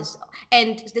around us,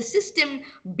 and the system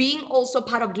being also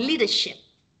part of leadership.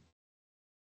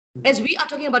 As we are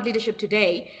talking about leadership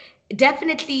today,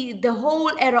 definitely the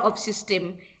whole era of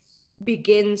system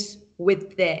begins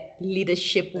with the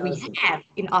leadership we That's it. have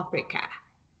in Africa.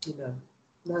 Yeah.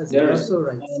 That's it. There You're is, so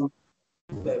right.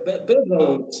 based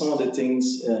on some of the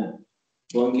things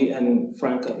Bongi and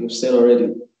Franca you've said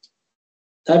already,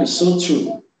 that is so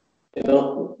true.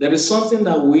 There is something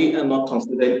that we are not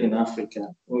considered in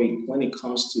Africa when it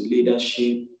comes to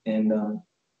leadership and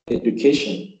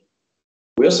education.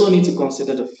 We also need to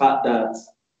consider the fact that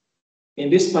in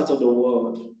this part of the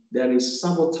world, there is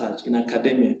sabotage in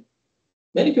academia.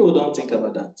 Many people don't think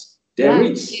about that. There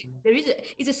Yeah, is.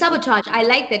 it's a sabotage. I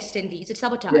like that, Stanley. It's a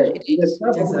sabotage. Yes, It it's a is.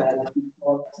 Exactly. sabotage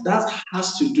because that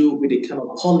has to do with the kind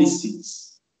of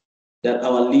policies that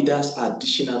our leaders are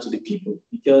dishing out to the people,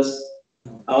 because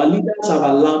our leaders have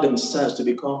allowed themselves to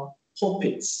become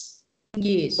puppets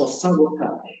Yes. for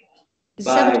sabotage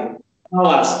Sabotage. by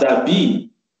powers that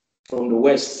be from the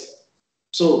West.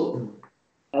 So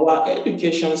our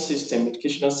educational system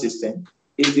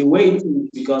is the way it is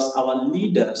because our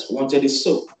leaders wanted it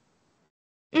so.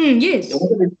 Yes. They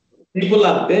wanted it. People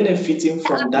are benefiting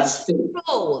from that state.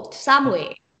 Controlled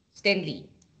somewhere, Stanley.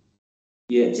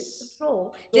 Yes.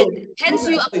 Control. So Hence, you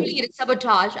these are are calling things. it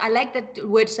sabotage. I like that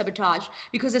word sabotage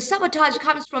because the sabotage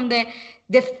comes from the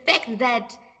fact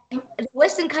that the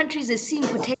Western countries are seeing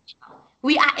potential.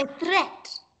 We are a threat.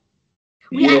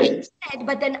 We are a Yes. threat,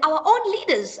 but then our own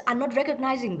leaders are not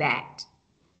recognizing that.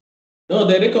 No,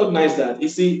 they recognize that. You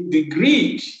see, the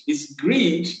greed is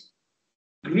greed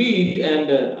and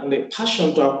the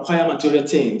passion to acquire material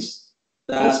things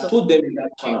that has Also, put them in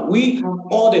that corner. We have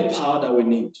all the power that we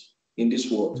need in this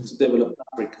world to develop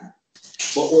Africa.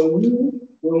 But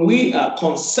when we are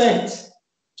consent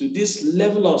to this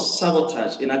level of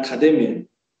sabotage in academia,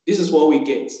 this is what we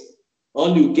get.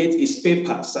 All you get is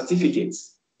paper,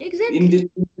 certificates. In exactly.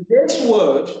 today's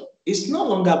world, it's no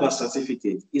longer about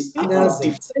certificate. It's That's about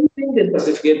it. defending the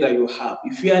certificate that you have.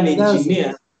 If you're an That's it.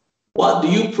 engineer, what do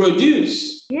you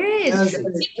produce? Yes, That's we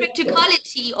it. need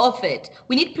practicality of it.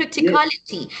 We need Yes,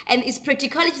 practicality, and it's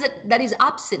practicality that is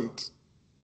absent.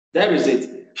 there is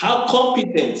it. How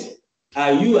competent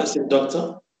are you as a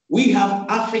doctor? We have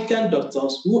African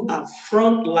doctors who are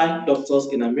frontline doctors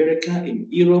in America, in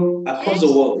Europe, across the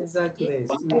Yes, world. Exactly. yes,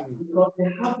 Why? Because they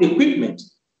have the equipment,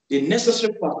 the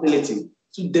necessary facility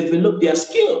to develop their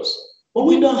skills. But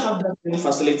we don't have that same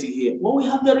facility here. Well, we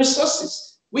have the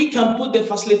resources. We can put the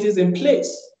facilities in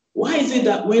place. Why is it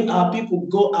that when our people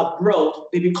go abroad,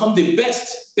 they become the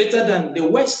best, better than the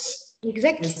West?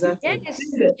 exactly. Exactly. Yes,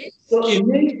 yes, So it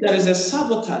means there is a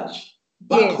sabotage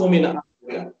back yes, home in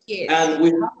Africa. yes. And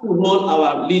we have to hold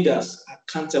our leaders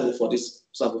accountable for this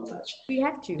sabotage. We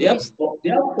have to.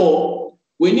 Therefore,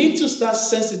 we need to start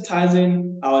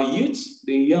sensitizing our youth,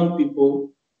 the young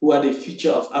people who are the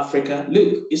future of Africa.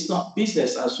 Look, it's not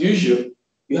business as usual.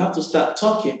 You have to start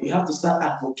talking. You have to start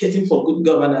advocating for good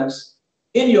governance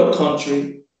in your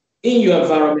country, in your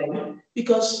environment,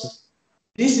 because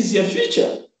this is your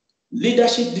future.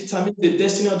 Leadership determines the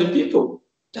destiny of the people.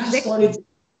 That's what it is.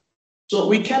 So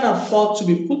we can't afford to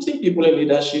be putting people in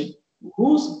leadership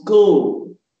whose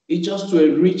goal is just to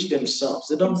enrich themselves.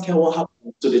 They don't care what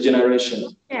happens to the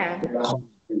generation. Yeah, not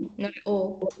at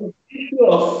all. The issue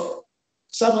of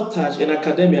sabotage in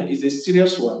academia is a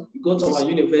serious one. You go to our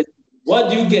university, what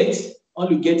do you get?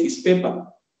 All you get is paper.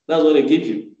 That's what they give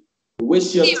you. You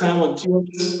waste your time on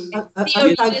theories. I've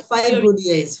had 5 good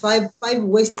years, five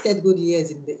wasted good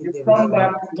years in the Come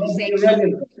back, not being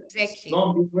relevant, Exactly.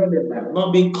 not being relevant,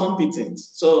 not being competent.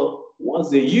 So what's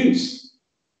the use?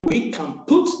 We can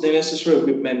put the necessary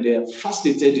equipment there,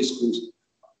 facilitate the schools.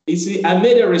 You see, I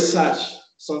made a research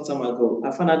some time ago.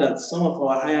 I found out that some of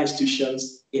our higher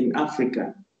institutions in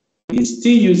Africa is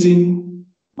still using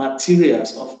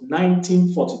materials of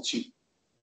 1942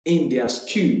 in their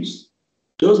schools.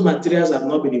 Those materials have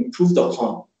not been improved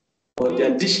upon, but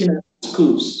they're dishing out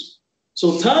schools.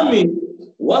 So tell me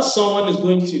what someone is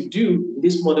going to do in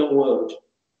this modern world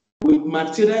with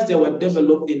materials that were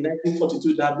developed in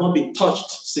 1942 that have not been touched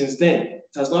since then. It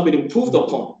has not been improved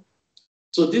upon.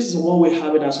 So this is what we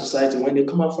have in our society. When they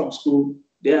come out from school,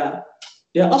 they are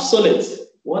obsolete.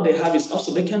 What they have is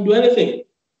obsolete. They can't do anything.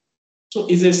 So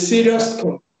it's a serious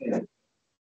concern.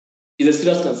 It's a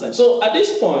serious concern. So at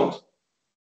this point,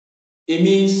 it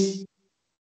means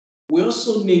we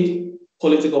also need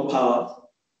political power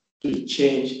to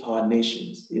change our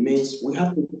nations. It means we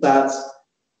have to start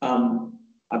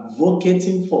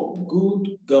advocating for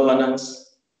good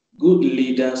governance, good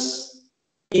leaders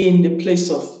in the place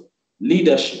of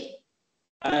leadership.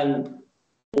 And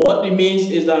what it means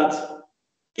is that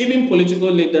even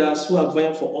political leaders who are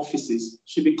vying for offices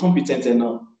should be competent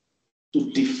enough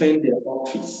to defend their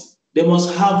office. They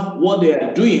must have what they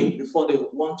are doing before they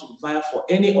want to vie for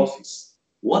any office.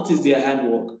 What is their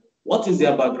handwork? What is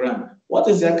their background? What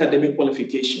is their academic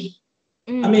qualification?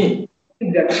 I mean, what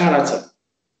is their character?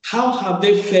 How have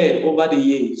they fared over the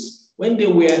years? When they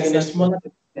were in a smaller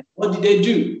organization, what did they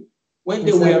do? When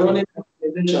they were running an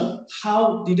organization,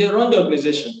 how did they run the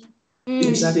organization?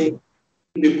 These things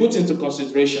to be put into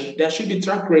consideration. There should be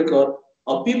track record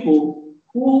of people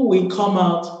who will come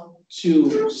out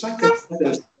to sacrifice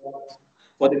themselves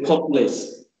for the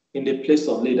populace in the place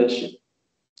of leadership.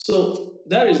 So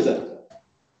there is that.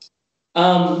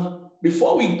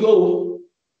 Before we go,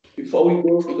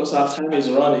 because our time is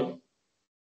running,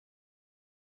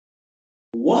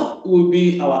 what will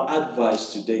be our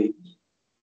advice today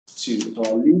to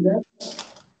our leaders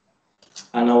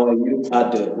and our youth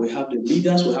out there? We have the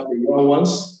leaders, we have the young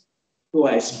ones who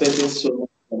are expecting so much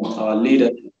from our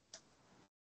leadership.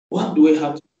 What do we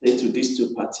have to say to these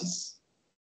two parties?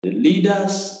 The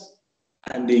leaders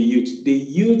and the youth. The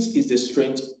youth is the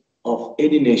strength of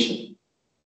any nation.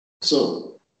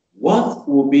 So what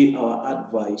will be our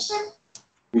advice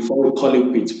before we call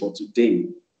it quits for today?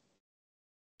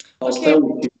 I'll start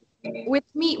with you.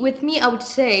 With me, I would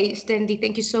say, Stanley,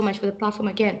 thank you so much for the platform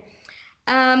again.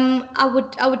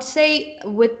 I would say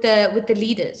with the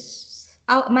leaders,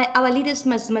 our leaders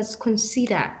must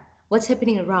consider what's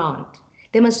happening around.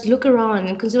 They must look around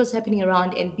and consider what's happening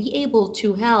around and be able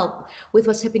to help with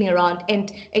what's happening around. And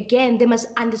again, they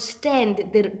must understand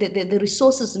the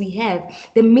resources we have,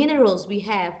 the minerals we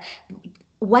have,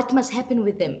 what must happen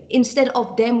with them, instead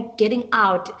of them getting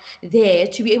out there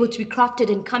to be able to be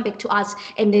crafted and come back to us,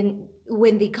 and then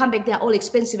when they come back they're all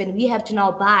expensive and we have to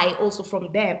now buy also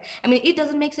from them. I mean, it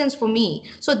doesn't make sense for me.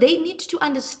 So they need to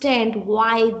understand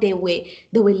why they were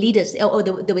leaders, or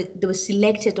they were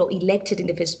selected or elected in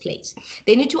the first place.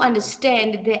 They need to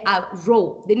understand their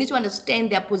role. They need to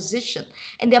understand their position,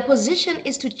 and their position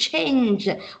is to change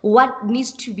what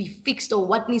needs to be fixed or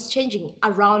what needs changing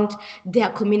around their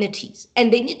communities.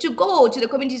 And they need to go to the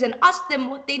communities and ask them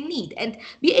what they need and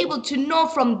be able to know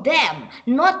from them,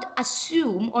 not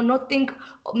assume or not think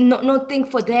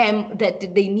for them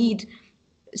that they need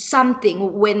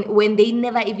something when they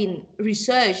never even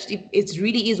researched if it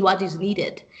really is what is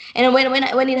needed. And when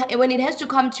it has to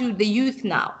come to the youth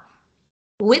now,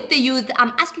 with the youth,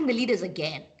 I'm asking the leaders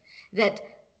again that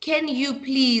can you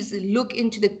please look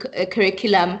into the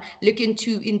curriculum, look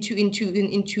into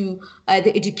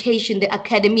the education, the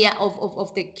academia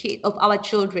of the kid, of our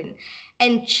children,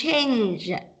 and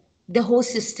change the whole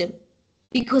system,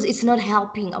 because it's not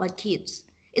helping our kids.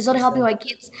 It's not helping our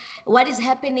kids. What is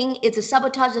happening? It's a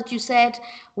sabotage that you said.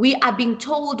 We are being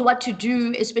told what to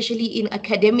do, especially in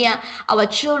academia. Our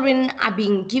children are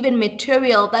being given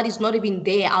material that is not even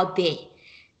there out there.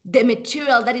 The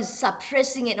material that is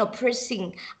suppressing and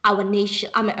oppressing our nation,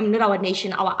 not our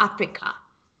nation, our Africa.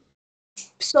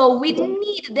 So we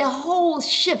need the whole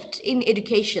shift in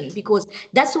education, because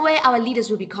that's where our leaders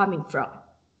will be coming from.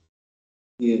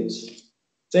 Yes.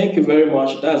 Thank you very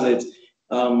much. That's it.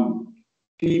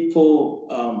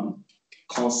 People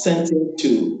consenting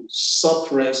to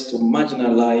suppress, to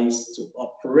marginalize, to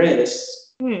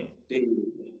oppress the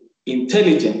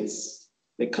intelligence,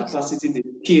 the capacity, the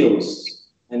skills,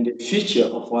 and the future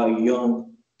of our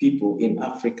young people in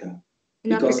Africa.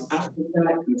 Because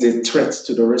Africa is a threat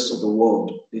to the rest of the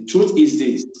world. The truth is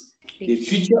this: the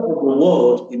future of the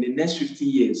world in the next 50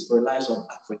 years relies on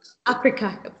Africa.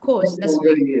 Africa, of course. That's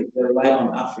right. Years rely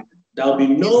on Africa. There will be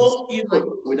no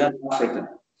Europe without Africa.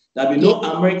 There will be no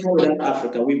America without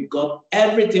Africa. We've got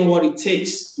everything what it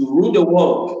takes to rule the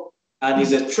world, and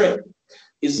it's a threat.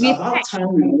 It's about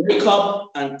time we wake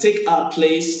up and take our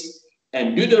place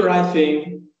and do the right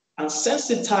thing and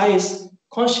sensitize,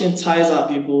 conscientize our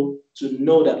people to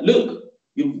know that, look,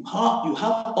 you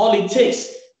have all it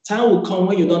takes. Time will come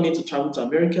when you don't need to travel to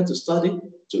America to study,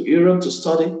 to Europe to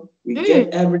study. We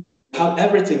have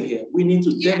everything here. We need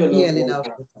to develop.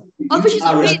 It's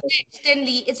already there,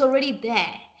 Stanley. It's already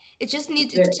there. It just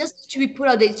needs to be put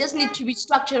out there. It just needs to be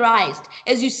structurized.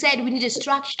 As you said, we need a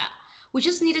structure. We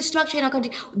just need a structure in our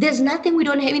country. There's nothing we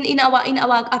don't have in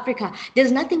our Africa.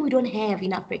 There's nothing we don't have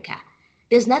in Africa.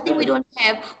 There's nothing we don't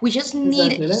have. We just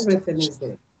need everything is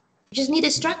there. We just need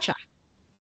a structure.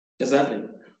 Exactly.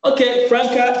 Okay,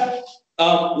 Franca,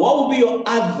 what would be your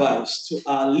advice to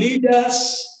our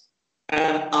leaders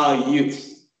and our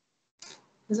youth?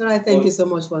 That's right. Thank you so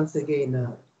much once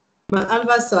again. My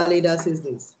advice to our leaders is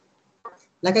this.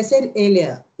 Like I said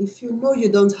earlier, if you know you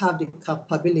don't have the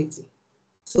capability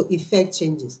to effect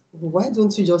changes, why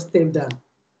don't you just step down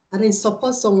and then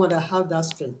support someone that have that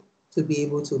strength to be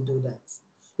able to do that?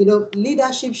 You know,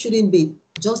 leadership shouldn't be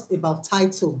just about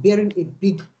title, bearing a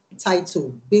big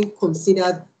title, being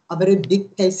considered a very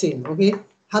big person, okay?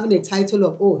 Having a title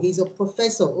of, oh, he's a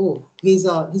professor, oh, he's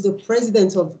a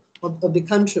president of the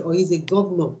country, or he's a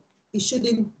governor. It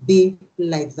shouldn't be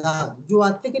like that. You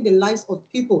are taking the lives of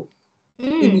people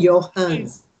in your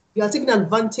hands. You are taking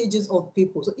advantages of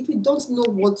people. So if you don't know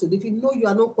what to do, if you know you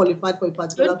are not qualified for a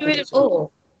particular position,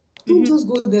 don't just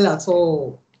go there at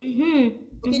all.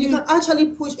 Okay, you can actually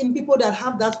push in people that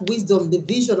have that wisdom, the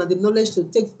vision, and the knowledge to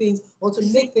take things or to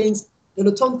make things,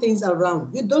 turn things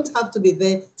around. You don't have to be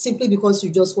there simply because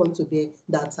you just want to be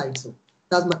that title.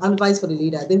 That's my advice for the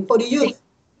leader. Then for the youth,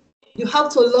 you have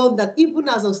to learn that even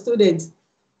as a student,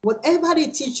 whatever they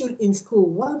teach you in school,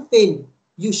 one thing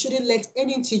you shouldn't let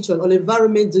any teacher or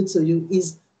environment do to you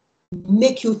is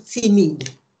make you timid.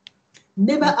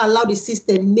 Never allow the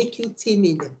system make you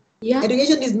timid. Yeah.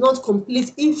 Education is not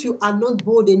complete if you are not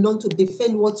bold enough to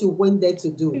defend what you went there to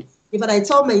do. If I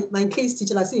tell my kids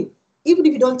teacher, I say, even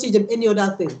if you don't teach them any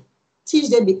other thing, teach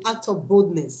them the act of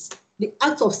boldness, the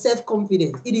act of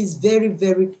self-confidence. It is very,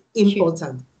 very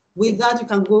important. With that, you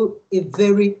can go a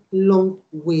very long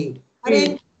way. And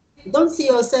then don't see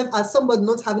yourself as somebody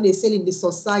not having a say in the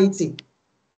society.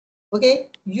 Okay?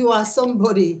 You are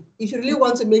somebody. If you really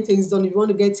want to make things done, if you want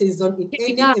to get things done in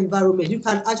any environment, you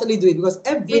can actually do it because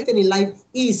everything in life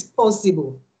is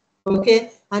possible.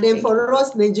 Okay? And then for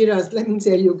us Nigerians, let me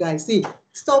tell you guys, see,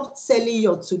 stop selling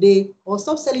your today or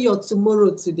stop selling your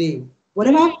tomorrow today.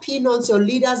 Whatever peanuts your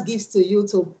leaders gives to you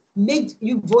to make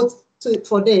you vote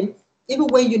for them, even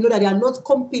when you know that they are not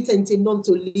competent enough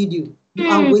to lead you, you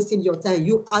are wasting your time.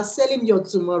 You are selling your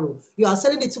tomorrow. You are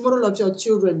selling the tomorrow of your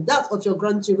children, that of your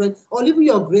grandchildren, or even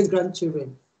your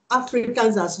great-grandchildren.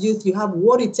 Africans as youth, you have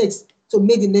what it takes to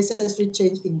make the necessary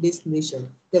change in this nation.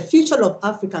 The future of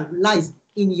Africa lies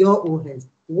in your own hands.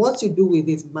 What you do with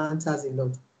it matters a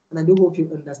lot. And I do hope you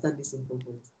understand this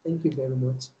important. Thank you very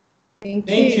much. Thank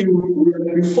you.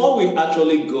 Before we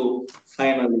actually go,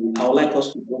 finally, I would like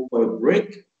us to go for a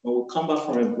break. And we'll come back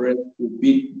from a break to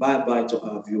bid bye-bye to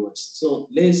our viewers. So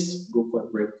let's go for a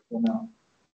break for now.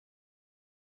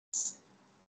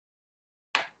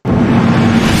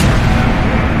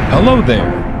 Hello there.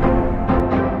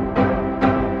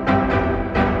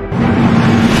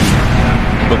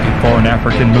 Looking for an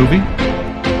African movie?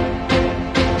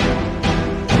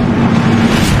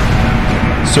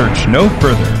 Search no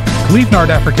further.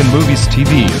 Clevenard African Movies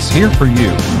TV is here for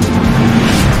you.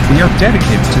 We are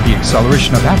dedicated to the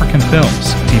acceleration of African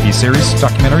films, TV series,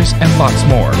 documentaries, and lots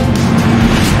more.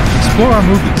 Explore our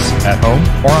movies at home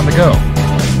or on the go.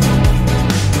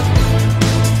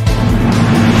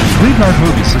 Clevenard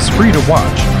Movies is free to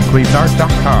watch on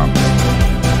clevenard.com.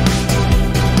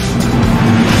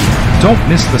 Don't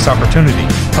miss this opportunity.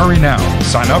 Hurry now.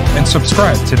 Sign up and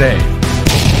subscribe today.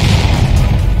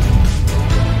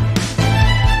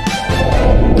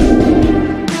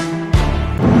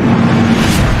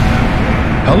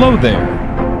 Hello there.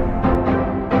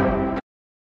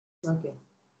 Okay.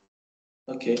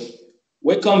 Okay.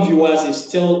 Welcome, viewers. It's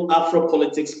still Afro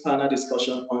Politics panel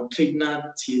discussion on Cleveland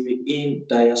TV in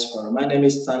diaspora. My name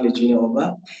is Stanley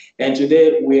Junior, and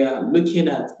today we are looking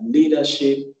at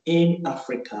leadership in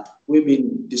Africa. We've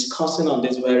been discussing on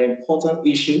this very important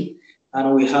issue,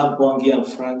 and we have Bongi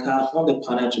and Franca on the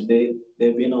panel today.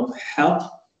 They've been of help.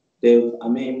 They've,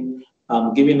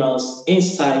 giving us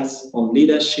insights on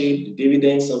leadership, the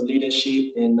dividends of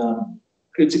leadership, and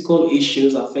critical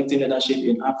issues affecting leadership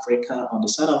in Africa on the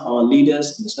side of our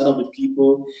leaders, on the side of the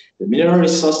people, the mineral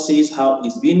resources, how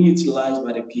it's being utilized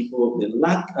by the people, the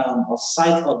lack of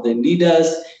sight of the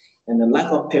leaders, and the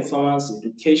lack of performance,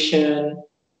 education,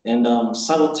 and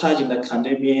sabotage in the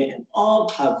academia, and all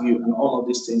have you, and all of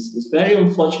these things. It's very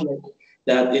unfortunate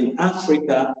that in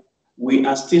Africa, we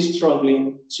are still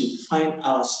struggling to find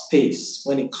our space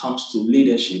when it comes to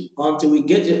leadership. Until we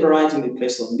get it right in the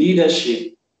place of leadership,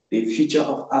 the future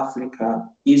of Africa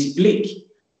is bleak.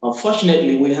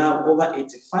 Unfortunately, we have over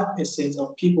 85%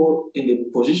 of people in the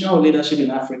position of leadership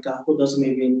in Africa who doesn't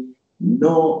even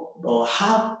know or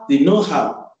have the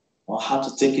know-how or how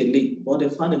to take a lead, but they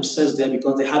find themselves there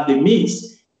because they have the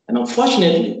means. And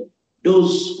unfortunately,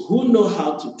 those who know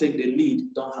how to take the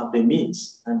lead don't have the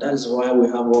means. And that is why we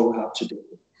have what we have today.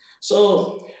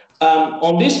 So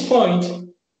on this point,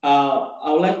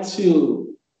 I would like to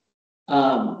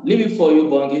leave it for you,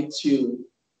 Bongi, to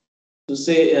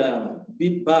say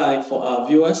goodbye for our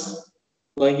viewers,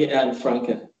 Bongi and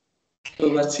Franca.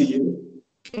 Over to you.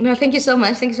 No, thank you so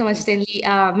much. Thank you so much, Stanley.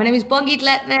 My name is Bongi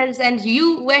Tletnes, and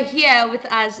you were here with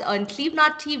us on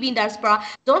Cleveland TV in diaspora.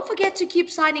 Don't forget to keep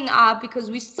signing up because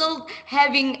we're still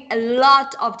having a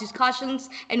lot of discussions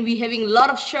and we're having a lot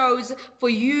of shows for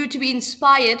you to be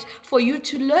inspired, for you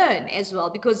to learn as well.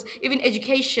 Because even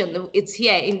education, it's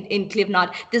here in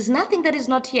Cleveland. There's nothing that is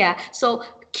not here. So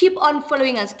keep on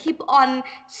following us, keep on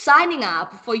signing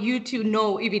up for you to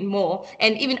know even more,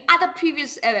 and even other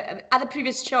previous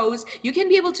shows you can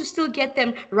be able to still get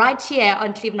them right here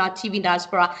on Cleveland TV in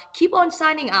diaspora. Keep on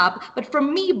signing up, but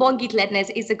from me, Bongi Tletnes,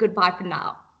 is a goodbye for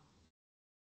now.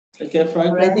 Okay, Frank.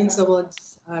 All right, thanks so much.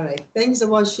 All right, thanks so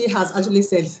much. She has actually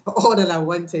said all that I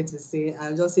wanted to say.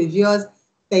 I'll just say, viewers,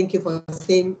 thank you for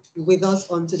staying with us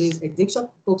on today's edition.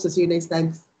 Hope to see you next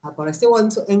time. But I still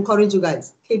want to encourage you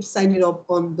guys, keep signing up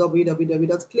on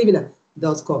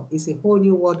www.cleveland.com. It's a whole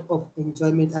new world of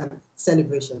enjoyment and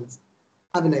celebrations.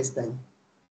 Have a nice time.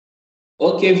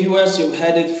 Okay, viewers, you've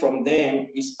heard it from them.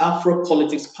 It's Afro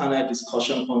Politics panel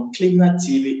discussion on Cleveland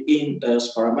TV in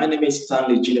diaspora. My name is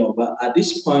Stanley Junior. At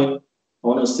this point, I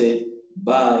want to say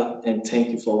bye and thank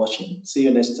you for watching. See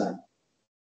you next time.